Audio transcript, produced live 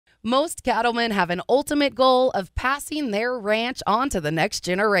Most cattlemen have an ultimate goal of passing their ranch on to the next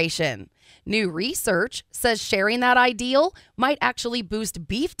generation. New research says sharing that ideal might actually boost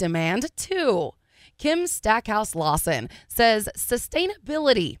beef demand too. Kim Stackhouse-Lawson says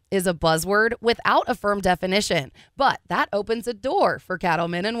sustainability is a buzzword without a firm definition, but that opens a door for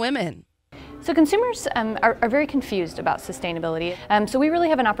cattlemen and women. So consumers are very confused about sustainability. So we really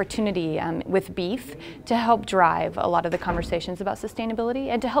have an opportunity with beef to help drive a lot of the conversations about sustainability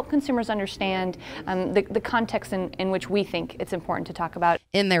and to help consumers understand the context in which we think it's important to talk about.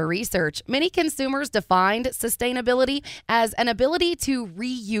 In their research, many consumers defined sustainability as an ability to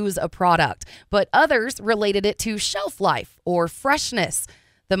reuse a product, but others related it to shelf life or freshness.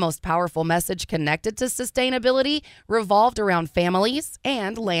 The most powerful message connected to sustainability revolved around families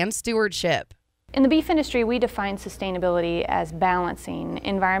and land stewardship. In the beef industry, we define sustainability as balancing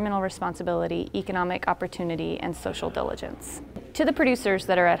environmental responsibility, economic opportunity, and social diligence. To the producers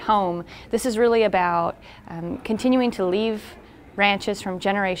that are at home, this is really about continuing to leave ranches from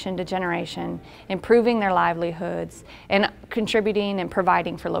generation to generation, improving their livelihoods, and contributing and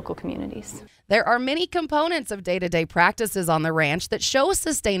providing for local communities. There are many components of day-to-day practices on the ranch that show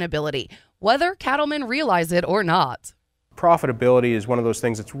sustainability, whether cattlemen realize it or not. Profitability is one of those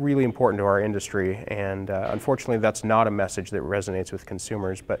things that's really important to our industry, and unfortunately that's not a message that resonates with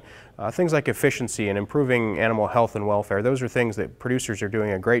consumers. But things like efficiency and improving animal health and welfare, those are things that producers are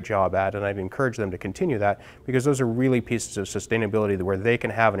doing a great job at, and I'd encourage them to continue that because those are really pieces of sustainability where they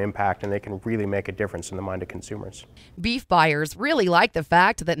can have an impact and they can really make a difference in the mind of consumers. Beef buyers really like the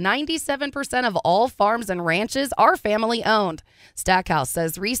fact that 97% of all farms and ranches are family-owned. Stackhouse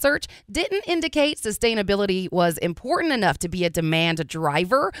says research didn't indicate sustainability was important enough to be a demand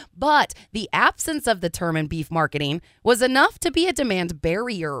driver, but the absence of the term in beef marketing was enough to be a demand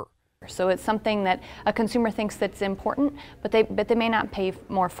barrier. So it's something that a consumer thinks that's important, but they may not pay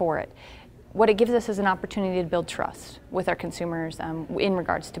more for it. What it gives us is an opportunity to build trust with our consumers in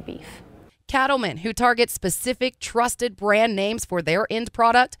regards to beef. Cattlemen who target specific trusted brand names for their end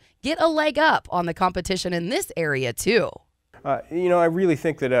product get a leg up on the competition in this area too. I really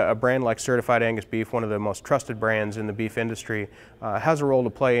think that a brand like Certified Angus Beef, one of the most trusted brands in the beef industry, has a role to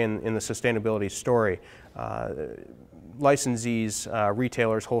play in the sustainability story. Licensees,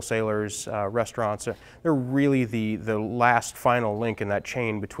 retailers, wholesalers, restaurants, they're really the last final link in that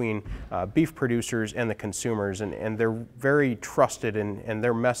chain between beef producers and the consumers, and they're very trusted in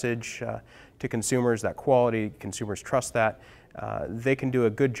their message to consumers, that quality, consumers trust that. They can do a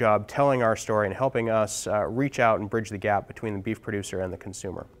good job telling our story and helping us reach out and bridge the gap between the beef producer and the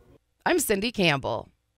consumer. I'm Cindy Campbell.